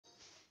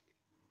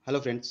Hello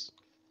friends,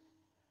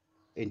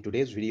 in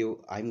today's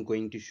video I'm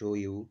going to show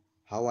you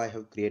how I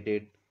have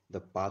created the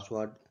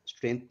password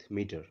strength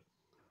meter.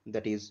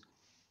 That is,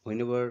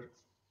 whenever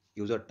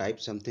user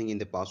types something in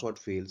the password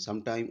field,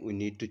 sometime we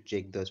need to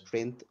check the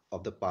strength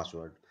of the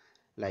password.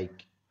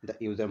 Like the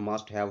user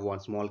must have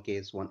one small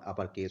case, one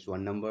uppercase,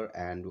 one number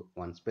and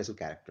one special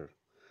character.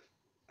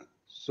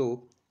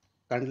 So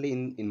currently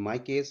in my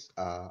case,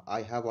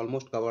 I have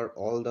almost covered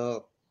all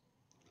the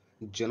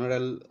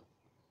general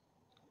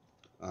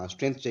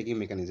strength checking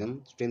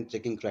mechanism, strength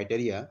checking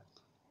criteria.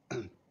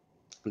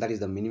 That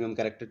is the minimum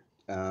character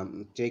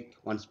check,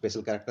 one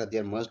special character,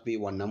 there must be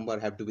one number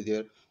have to be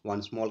there,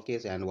 one small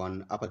case and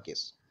one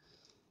uppercase.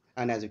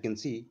 And as you can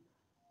see,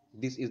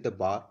 this is the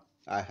bar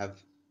I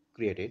have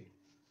created.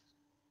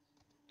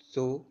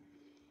 So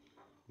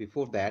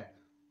before that,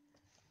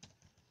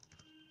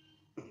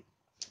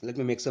 let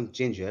me make some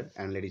change here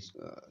and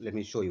let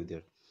me show you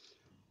there.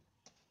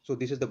 So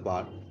this is the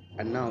bar,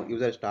 and now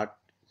user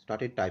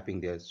started typing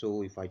there.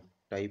 So if I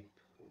type,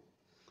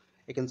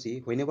 I can see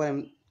whenever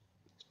I'm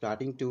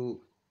starting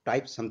to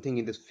type something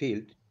in this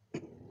field,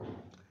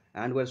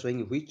 and we're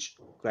showing which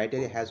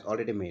criteria has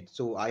already made.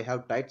 So I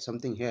have typed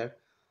something here,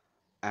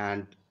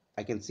 and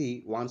I can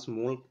see one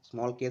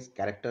small case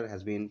character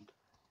has been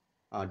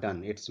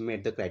done. It's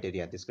made the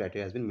criteria. This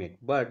criteria has been made,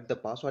 but the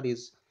password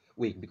is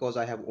weak because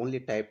I have only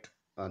typed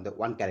the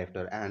one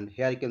character. And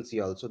here you can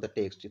see also the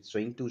text. It's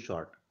showing too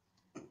short.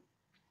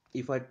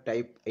 If I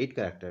type 8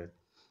 character,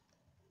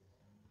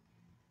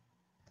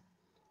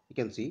 you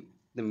can see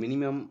the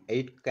minimum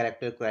 8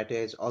 character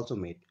criteria is also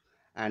made,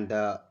 and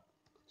the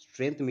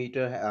strength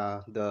meter,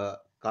 the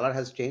color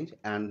has changed,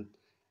 and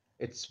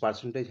its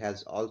percentage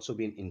has also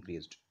been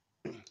increased.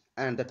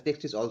 And the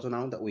text is also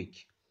now the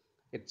weak.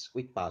 It's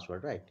weak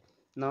password, right?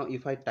 Now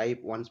if I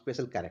type one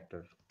special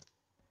character,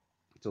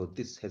 so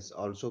this has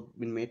also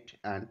been made,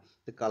 and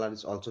the color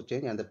is also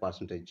changed and the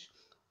percentage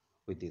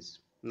with this.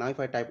 Now if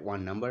I type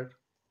one number,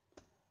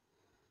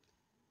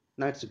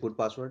 now it's a good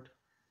password.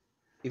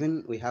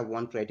 Even we have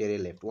one criteria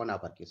left, one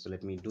uppercase, so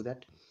let me do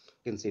that.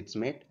 You can see it's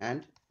made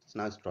and it's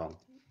now strong.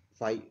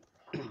 If I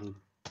if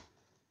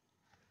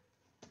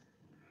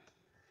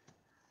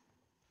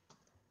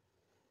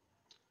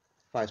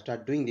I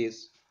start doing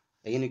this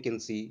again, you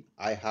can see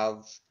I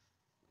have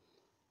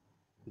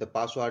the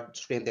password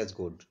strength as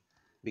good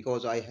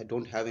because I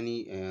don't have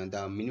any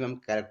the minimum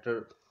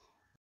character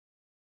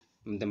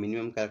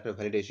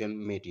validation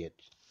made yet.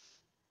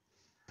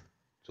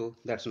 So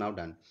that's now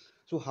done.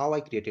 So how I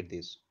created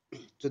this?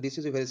 So this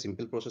is a very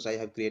simple process I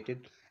have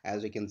created.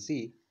 As you can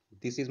see,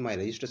 this is my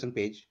registration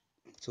page.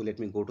 So let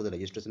me go to the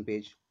registration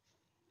page.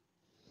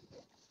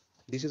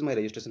 This is my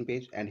registration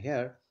page, and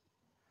here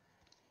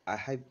I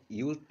have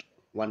used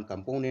one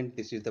component.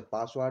 This is the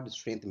password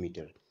strength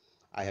meter.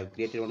 I have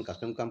created one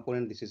custom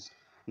component. This is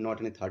not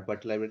any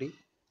third-party library.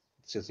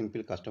 It's a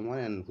simple custom one,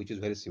 and which is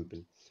very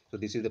simple. So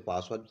this is the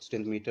password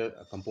strength meter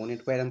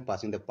component where I'm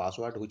passing the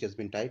password which has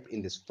been typed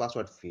in this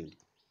password field.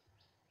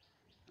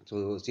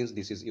 So since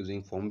this is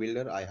using form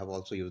builder, I have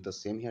also used the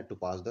same here to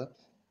pass the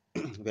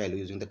value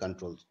using the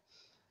controls,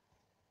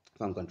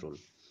 form control.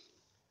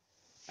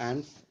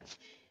 And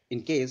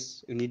in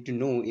case you need to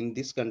know in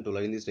this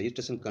controller, in this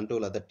registration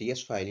controller, the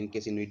TS file, in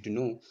case you need to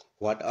know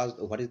what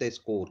is the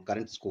score,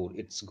 current score,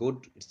 it's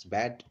good, it's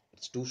bad,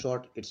 it's too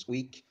short, it's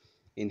weak,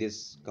 in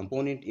this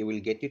component you will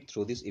get it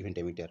through this event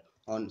emitter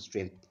on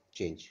strength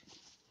change.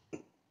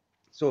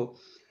 So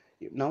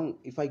now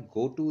if I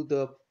go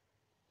to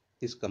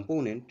this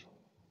component,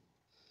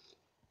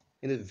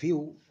 in the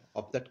view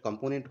of that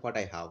component, what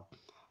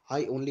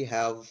I only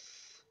have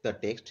the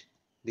text.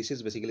 This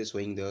is basically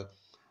showing the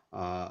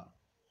uh,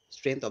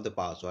 strength of the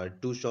password: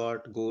 too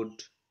short,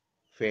 good,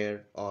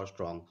 fair, or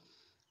strong.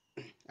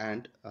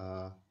 And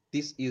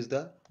this is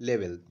the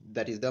level,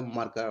 that is the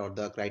marker or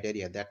the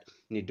criteria that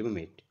need to be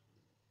met.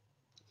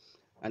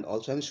 And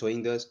also I'm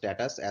showing the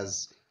status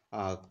as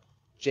a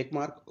check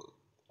mark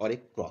or a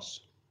cross.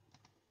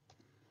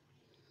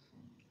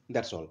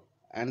 That's all.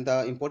 And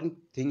the important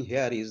thing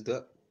here is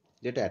the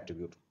data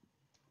attribute.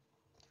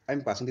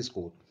 I'm passing the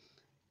score.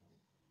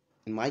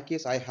 In my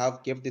case, I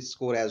have kept this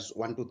score as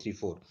 1 2 3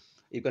 4.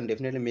 You can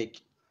definitely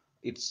make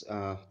its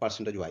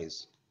percentage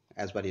wise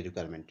as per the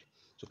requirement.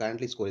 So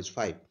currently score is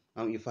 5.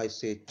 Now if I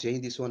say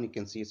change this one, you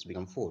can see it's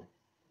become 4.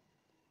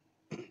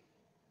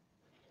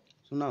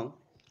 So now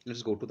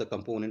let's go to the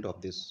component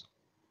of this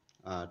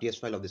TS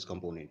file of this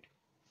component.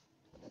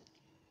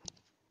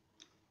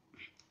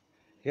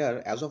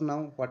 Here as of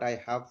now, what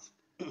I have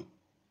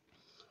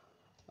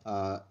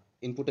uh,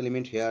 input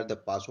element here, the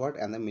password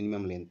and the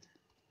minimum length,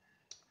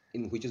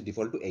 in which is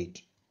default to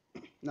 8.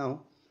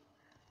 Now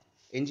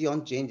ng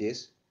on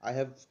changes, I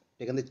have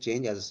taken the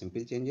change as a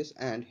simple changes,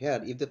 and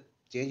here if the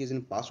change is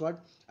in password,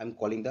 I'm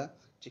calling the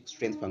check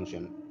strength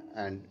function.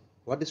 And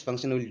what this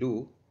function will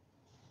do,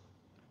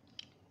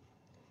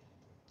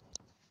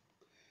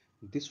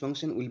 this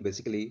function will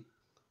basically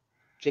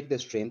check the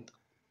strength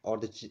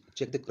or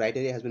check the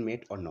criteria has been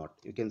met or not.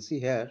 You can see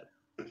here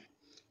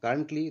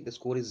currently the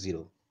score is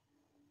 0,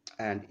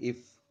 and if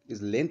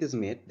is length is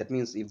made, that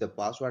means if the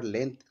password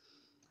length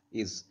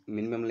is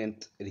minimum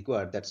length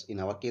required, that's in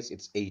our case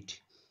it's 8,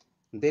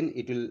 then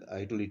it will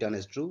return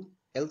as true,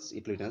 else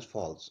it will return as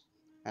false.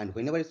 And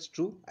whenever it's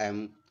true, I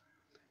am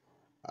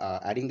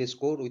adding the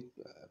score with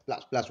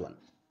plus 1.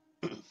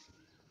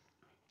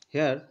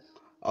 Here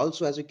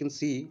also, as you can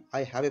see,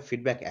 I have a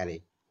feedback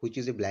array which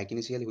is a blank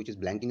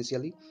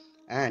initially,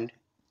 and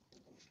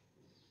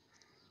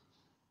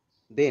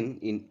then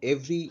in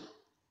every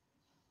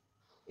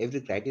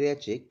criteria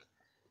check,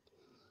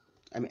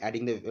 I'm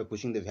adding the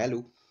pushing the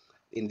value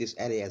in this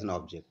array as an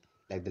object,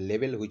 like the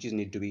level which is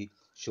need to be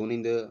shown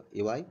in the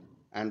UI,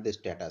 and the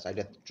status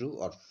either true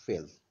or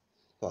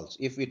false.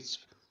 If it's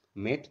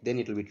met, then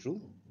it will be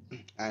true,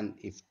 and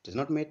if it is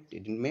not met,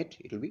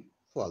 it will be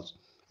false.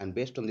 And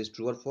based on this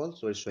true or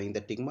false, so it's showing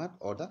the tick mark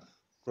or the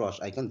cross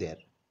icon there.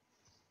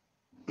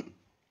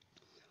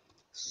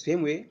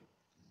 Same way,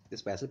 the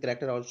special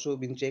character also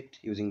been checked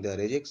using the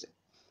regex.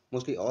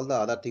 Mostly all the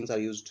other things are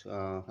used.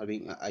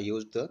 I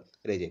used the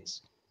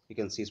regex. You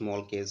can see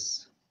small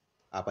case,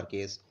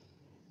 uppercase,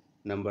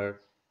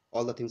 number,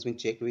 all the things been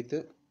checked with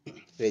the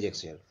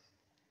regex here.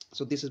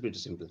 So this is pretty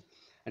simple.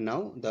 And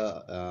now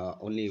the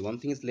only one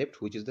thing is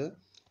left, which is the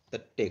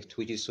text,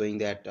 which is showing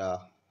that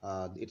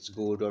it's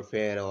good or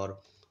fair or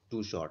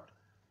too short.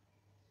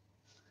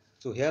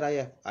 So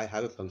here I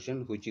have a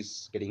function which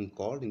is getting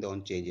called in the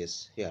on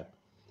changes here.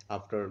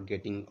 After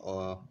getting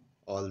all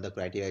the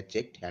criteria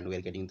checked and we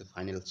are getting the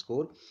final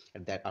score,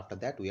 and that after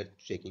that we are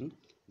checking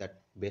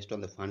that based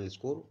on the final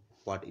score,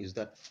 what is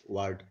that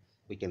word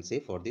we can say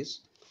for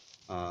this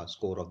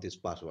score of this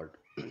password.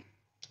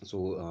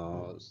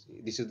 So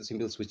this is the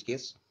simple switch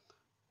case,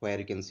 where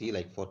you can see,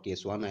 like for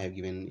case 1 I have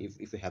given,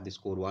 if you have the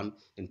score 1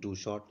 then 2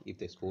 short, if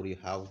the score you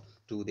have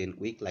 2 then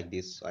weak. Like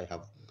this I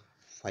have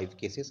 5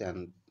 cases,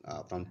 and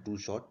from 2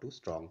 short to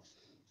strong,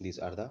 these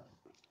are the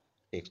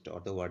text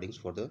or the wordings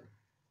for the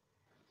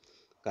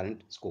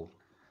current score.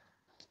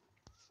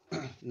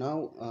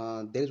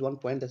 Now there is one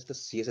point, that's the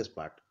CSS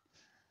part,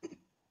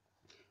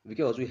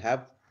 because we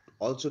have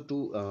also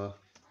to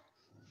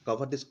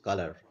cover this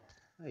color,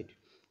 right?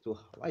 So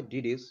how I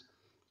did is,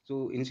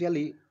 so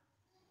initially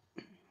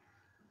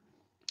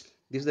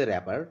this is the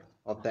wrapper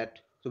of that.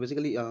 So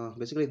basically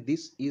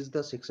this is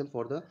the section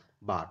for the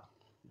bar,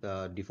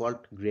 the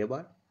default gray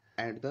bar,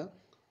 and the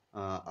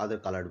other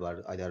colored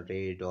bar, either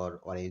red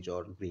or orange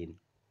or green.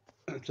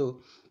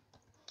 So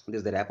this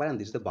is the wrapper and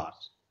this is the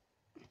bars.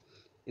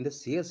 In the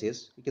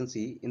CSS, you can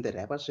see in the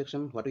wrapper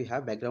section what we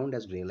have, background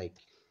as gray, like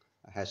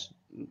hash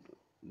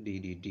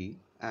DDD,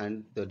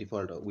 and the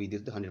default width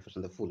is the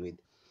 100%, the full width.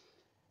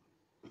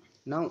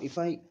 Now if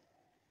I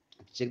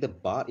check the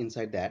bar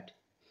inside that,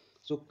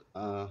 so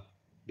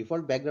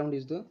default background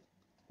is the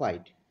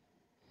white.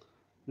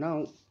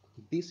 Now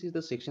this is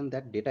the section,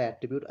 that data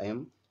attribute I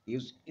am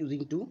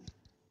using to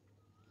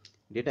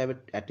data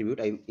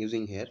attribute I am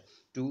using here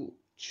to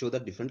show the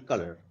different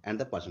color and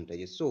the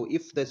percentages. So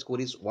if the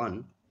score is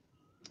 1,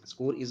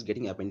 score is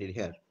getting appended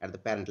here at the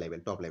parent level,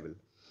 top level.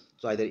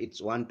 So either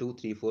it's 1 2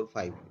 3 4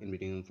 5, in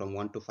between from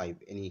 1 to 5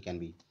 any can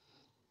be.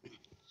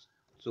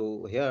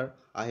 So here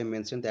I have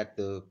mentioned that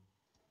the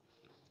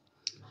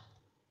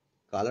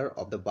color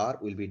of the bar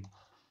will be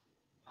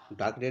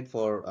dark red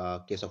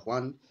for case of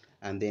 1,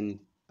 and then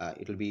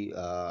it will be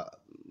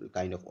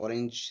kind of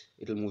orange,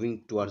 it will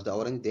moving towards the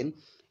orange, then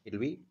it will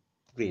be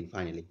green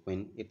finally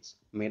when it's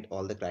made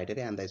all the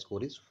criteria and the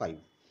score is 5.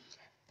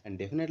 And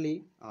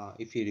definitely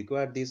if you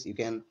require this, you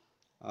can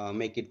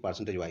make it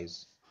percentage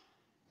wise.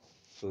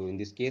 So in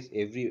this case,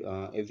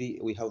 every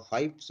we have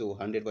 5, so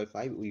 100 by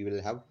 5 we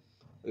will have,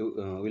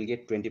 we'll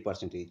get 20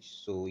 percentage.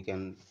 So we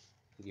can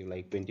give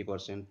like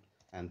 20%,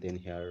 and then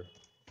here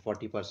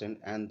 40%,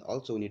 and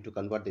also we need to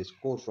convert the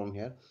score from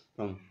here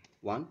from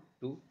 1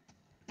 to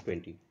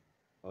 20,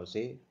 or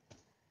say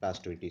plus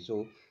 20.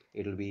 So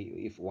it will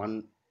be, if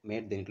one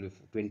made, then it will be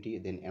 20,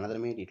 then another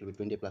made, it will be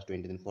 20 plus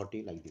 20, then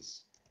 40, like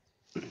this.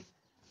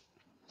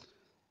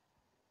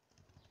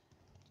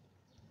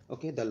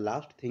 Okay, the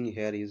last thing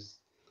here is,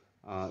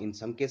 in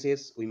some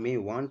cases we may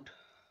want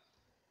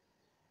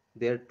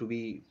there to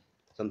be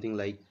something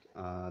like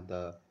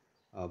the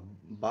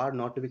bar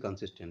not to be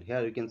consistent.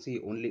 Here you can see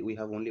only we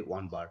have only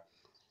one bar.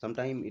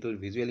 Sometimes it will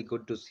visually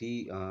good to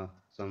see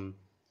some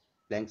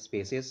blank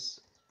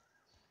spaces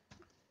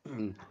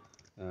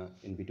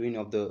in between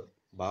of the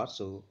bars.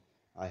 So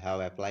I have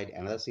applied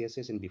another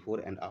CSS in before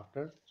and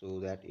after, so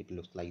that it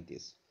looks like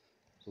this.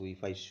 So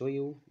if I show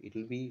you, it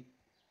will be,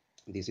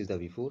 this is the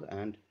before,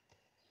 and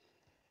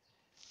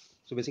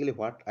so basically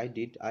what I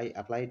did, I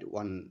applied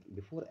one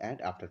before and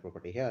after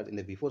property here in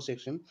the before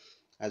section.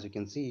 As you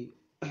can see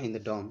in the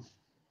DOM,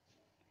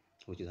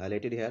 which is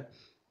highlighted here,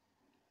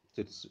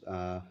 so its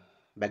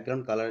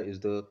background color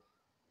is the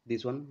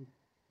this one,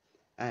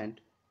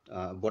 and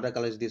border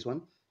color is this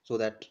one. So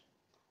that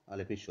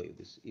let me show you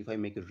this. If I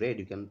make it red,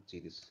 you can see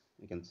this,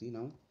 you can see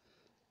now,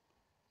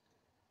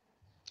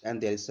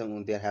 and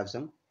there have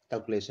some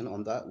calculation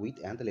on the width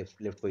and the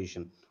left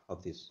position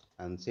of this,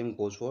 and same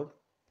goes for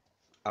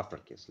after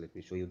case. Let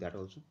me show you that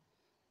also.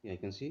 Yeah, you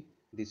can see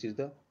This is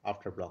the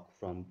after block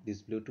from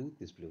this blue to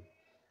this blue,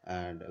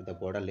 and the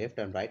border left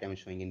and right I'm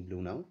showing in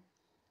blue now.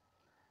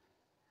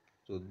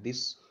 So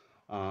this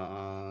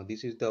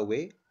is the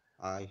way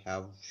I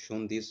have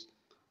shown these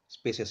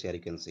spaces here. You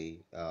can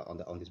see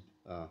on this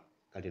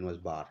continuous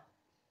bar.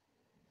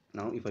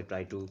 Now if I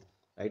try to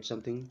write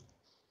something,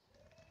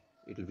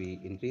 it will be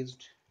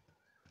increased.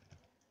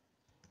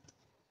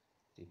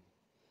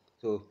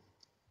 So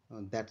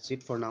that's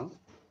it for now.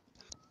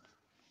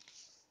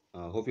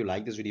 Hope you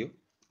like this video,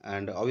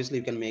 and obviously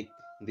you can make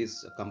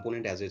this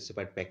component as a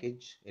separate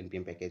package,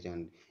 npm package,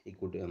 and you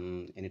could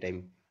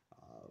anytime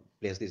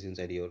place this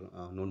inside your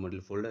node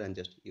module folder and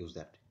just use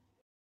that.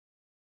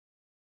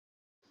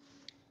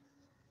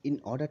 In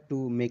order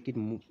to make it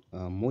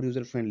more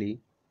user friendly,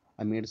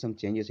 I made some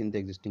changes in the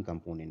existing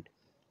component.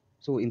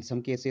 So in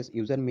some cases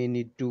user may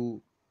need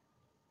to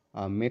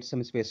meet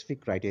some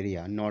specific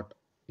criteria, not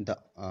the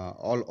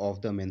all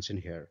of the mentioned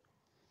here.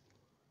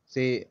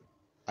 Say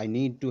I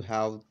need to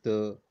have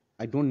the,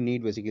 I don't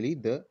need basically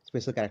the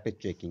special character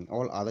checking,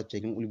 all other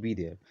checking will be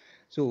there.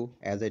 So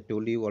as I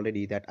told you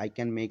already that I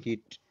can make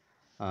it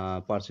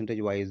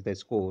percentage wise the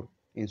score.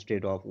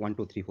 Instead of 1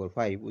 2 3 4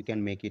 5 we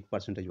can make it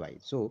percentage wise.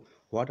 So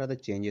what are the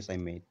changes I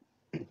made?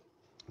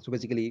 So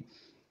basically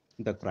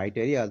the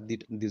criteria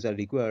that these are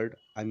required,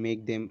 I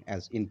make them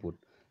as input.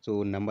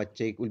 So number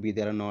check will be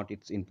there or not,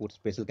 its input.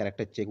 Special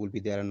character check will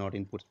be there or not,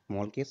 input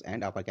small case,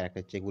 and upper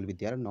character check will be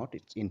there or not,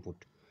 its input.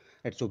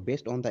 Right, so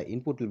based on the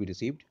input will be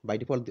received by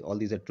default, all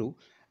these are true,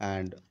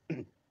 and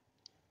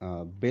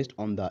based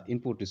on the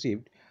input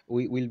received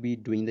we will be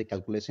doing the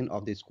calculation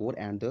of the score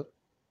and the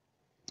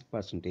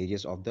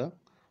percentages of the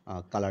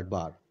colored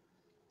bar.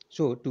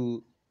 So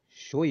to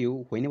show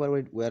you,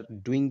 whenever we're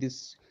doing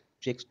this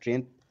check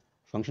strength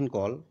function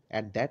call,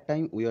 at that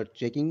time we are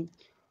checking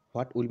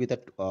what will be the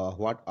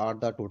what are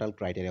the total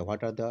criteria,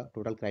 what are the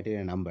total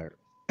criteria number.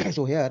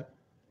 So here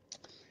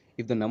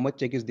if the number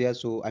check is there,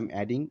 so I'm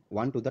adding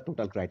one to the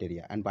total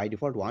criteria, and by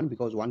default one,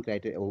 because one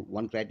criteria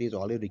is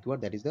already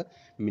required, that is the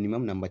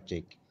minimum number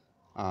check.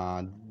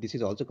 This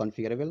is also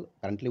configurable.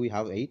 Currently we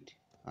have 8,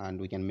 and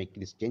we can make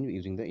this change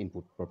using the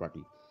input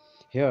property.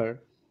 Here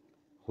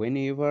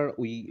whenever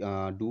we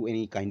do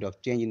any kind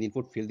of change in the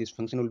input field, this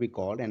function will be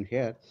called, and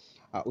here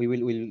we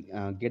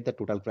will get the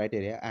total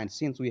criteria, and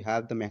since we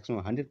have the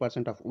maximum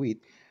 100% of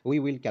width, we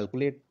will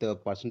calculate the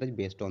percentage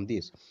based on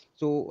this.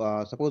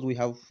 So suppose we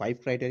have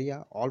 5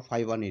 criteria, all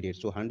 5 are needed,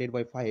 so 100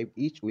 by 5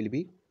 each will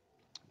be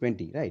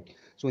 20, right?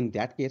 So in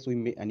that case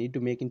I need to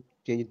make in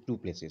change in two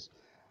places,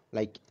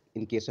 like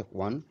in case of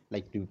one,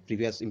 like the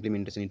previous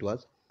implementation it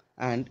was,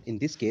 and in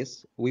this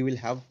case we will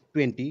have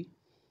 20,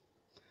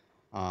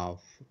 uh,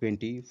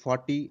 20,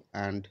 40,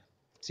 and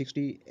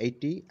 60,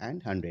 80,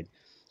 and 100.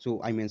 So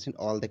I mentioned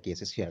all the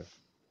cases here,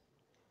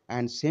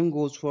 and same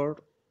goes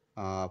for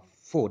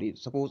 4.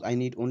 Suppose I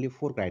need only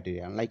 4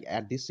 criteria, like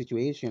at this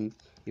situation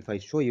if I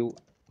show you,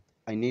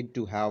 I need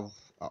to have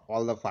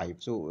all the 5,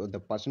 so the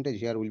percentage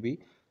here will be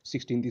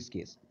 60 in this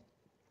case.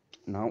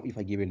 Now if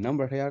I give a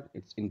number here,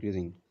 it's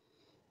increasing.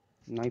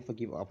 Now if I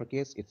give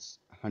uppercase, it's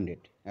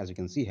 100, as you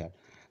can see here.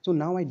 So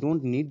now I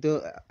don't need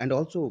the, and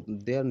also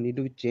there need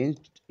to be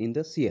changed in the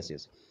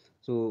css.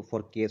 So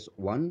for case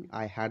 1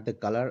 I had the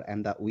color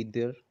and the width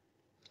there,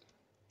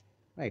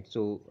 right?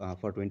 So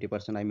for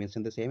 20% I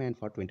mentioned the same, and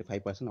for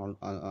 25%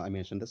 I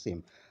mentioned the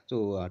same.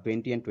 So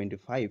 20 and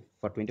 25,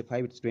 for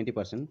 25 it's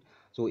 20%,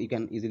 so you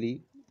can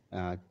easily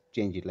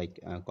change it, like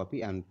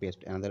copy and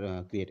paste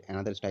another, create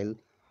another style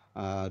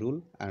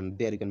rule, and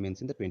there you can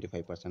mention the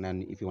 25%,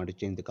 and if you want to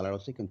change the color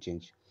also you can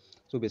change.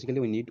 So basically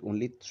we need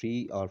only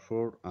 3 or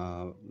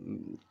 4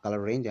 color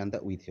range and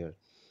the width here.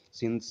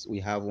 Since we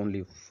have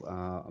only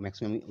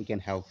maximum we can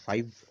have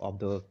 5 of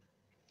the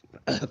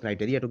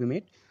criteria to be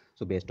made,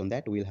 so based on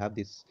that we'll have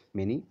this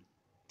many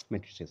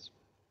matrices.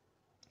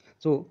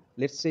 So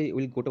let's say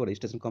we'll go to our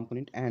registration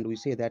component, and we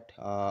say that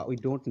we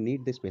don't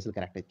need the special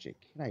character check,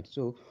 right?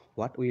 So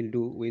what we'll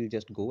do, we'll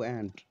just go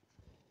and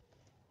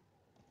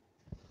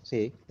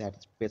say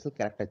that special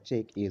character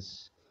check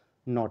is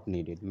not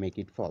needed, make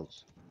it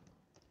false.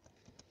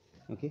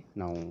 Okay,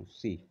 now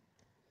see,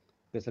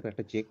 special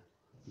character check,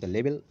 the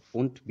label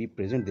won't be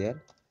present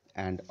there,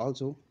 and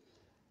also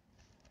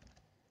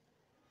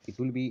it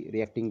will be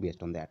reacting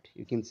based on that.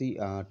 You can see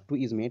 2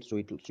 is made, so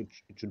it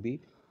should be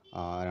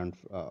around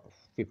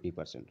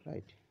 50%,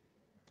 right?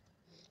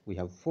 We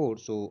have 4,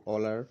 so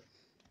all are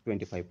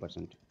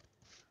 25%.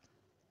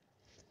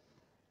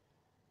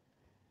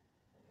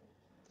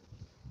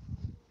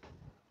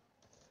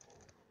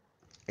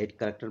 8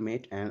 character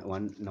mate and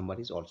one number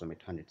is also made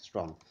 100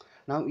 strong.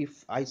 Now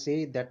if I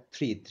say that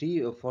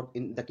 3 for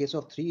in the case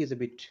of 3 is a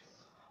bit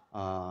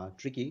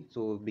tricky,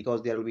 so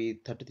because there will be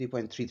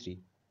 33.33,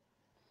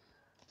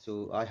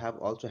 so I have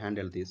also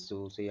handled this.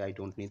 So say I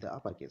don't need the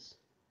uppercase,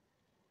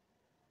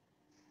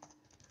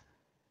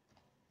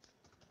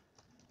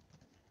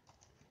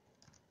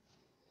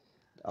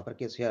 the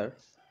uppercase here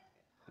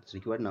it's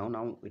required,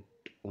 now it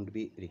won't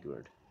be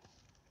required.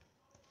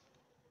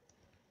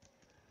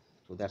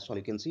 So that's all,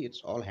 you can see it's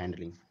all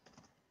handling.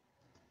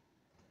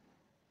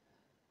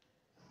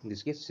 In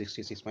this case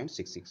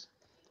 66.66.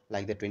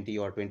 Like the 20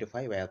 or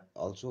 25, I have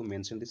also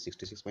mentioned this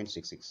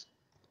 66.66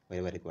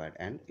 wherever required,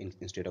 and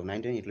instead of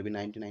 99 it will be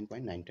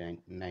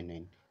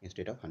 99.9999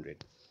 instead of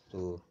 100.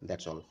 So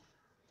that's all.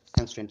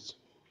 Thanks friends,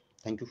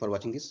 thank you for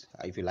watching this.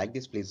 If you like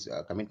this, please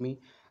comment me,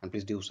 and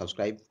please do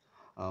subscribe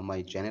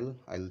my channel.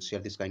 I'll share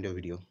this kind of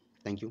video.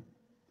 Thank you.